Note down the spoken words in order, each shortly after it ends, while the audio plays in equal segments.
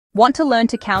Want to learn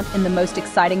to count in the most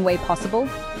exciting way possible?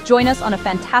 Join us on a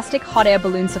fantastic hot air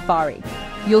balloon safari.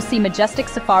 You'll see majestic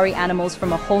safari animals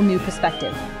from a whole new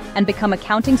perspective and become a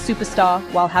counting superstar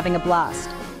while having a blast.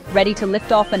 Ready to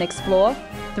lift off and explore?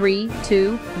 3,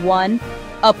 2, 1.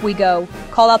 Up we go.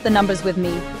 Call out the numbers with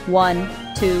me. 1,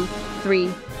 2,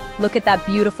 3. Look at that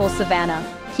beautiful savannah.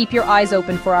 Keep your eyes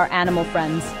open for our animal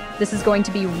friends. This is going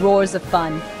to be roars of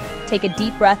fun. Take a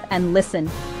deep breath and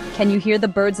listen. Can you hear the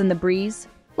birds in the breeze?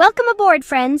 Welcome aboard,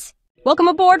 friends. Welcome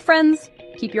aboard, friends.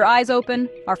 Keep your eyes open.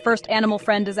 Our first animal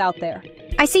friend is out there.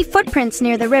 I see footprints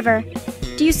near the river.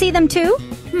 Do you see them too?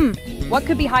 What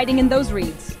could be hiding in those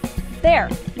reeds? There,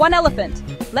 one elephant.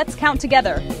 Let's count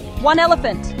together. One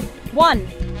elephant. 1.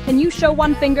 Can you show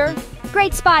one finger?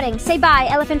 Great spotting. Say bye,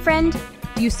 elephant friend.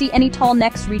 Do you see any tall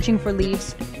necks reaching for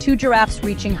leaves? 2 giraffes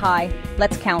reaching high.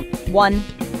 Let's count. 1,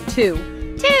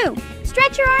 2. 2.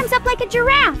 Stretch your arms up like a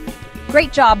giraffe.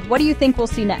 Great job. What do you think we'll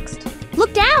see next?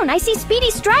 Look down. I see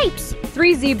speedy stripes.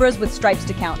 3 zebras with stripes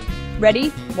to count. Ready?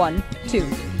 1, 2,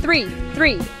 3.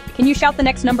 3. Can you shout the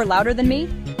next number louder than me?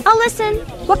 I'll listen.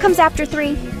 What comes after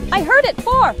 3? I heard it.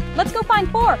 4. Let's go find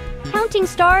 4. Counting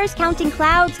stars, counting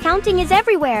clouds, counting is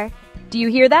everywhere. Do you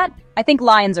hear that? I think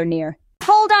lions are near.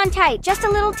 Hold on tight. Just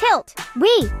a little tilt.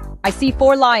 I see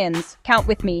 4 lions. Count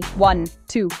with me. 1,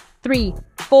 2, 3,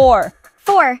 4.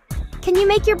 4. Can you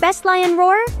make your best lion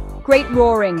roar? Great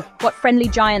roaring. What friendly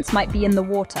giants might be in the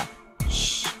water?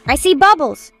 Shh. I see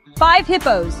bubbles. 5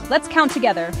 hippos. Let's count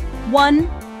together.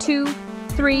 1, 2,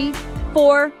 3,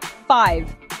 4,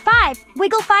 5. 5.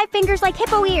 Wiggle 5 fingers like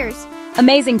hippo ears.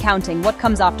 Amazing counting. What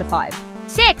comes after 5?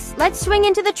 6. Let's swing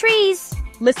into the trees.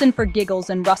 Listen for giggles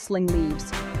and rustling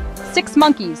leaves. 6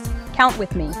 monkeys. Count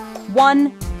with me.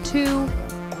 1, 2,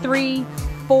 3,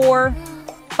 4,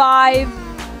 5,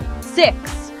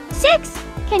 6. 6.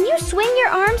 Can you swing your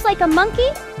arms like a monkey?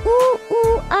 Ooh,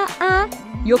 ooh,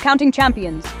 You're counting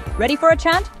champions. Ready for a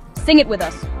chant? Sing it with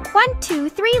us. 1, 2,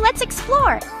 3, let's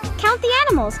explore. Count the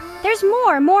animals. There's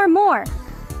more.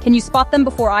 Can you spot them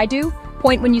before I do?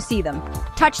 Point when you see them.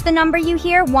 Touch the number you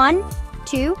hear. 1,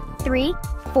 2, 3,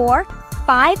 4,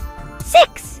 5,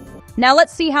 6. Now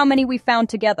let's see how many we found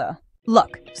together.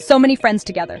 Look, so many friends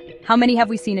together. How many have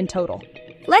we seen in total?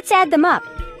 Let's add them up.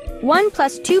 1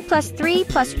 plus 2 plus 3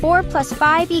 plus 4 plus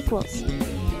 5 equals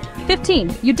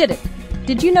 15. You did it.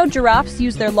 Did you know giraffes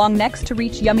use their long necks to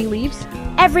reach yummy leaves?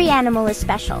 Every animal is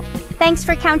special. Thanks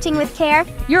for counting with care.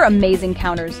 You're amazing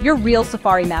counters. You're real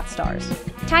safari math stars.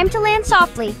 Time to land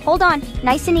softly. Hold on.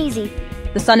 Nice and easy.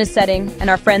 The sun is setting, and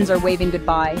our friends are waving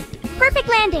goodbye. Perfect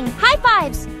landing. High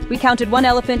fives. We counted 1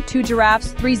 elephant, 2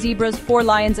 giraffes, 3 zebras, 4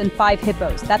 lions, and 5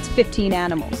 hippos. That's 15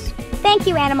 animals. Thank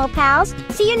you, animal pals.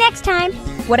 See you next time.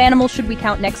 What animals should we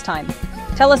count next time?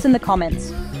 Tell us in the comments.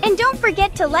 And don't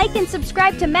forget to like and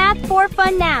subscribe to Math for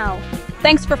Fun Now.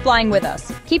 Thanks for flying with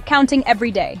us. Keep counting every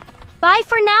day. Bye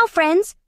for now, friends.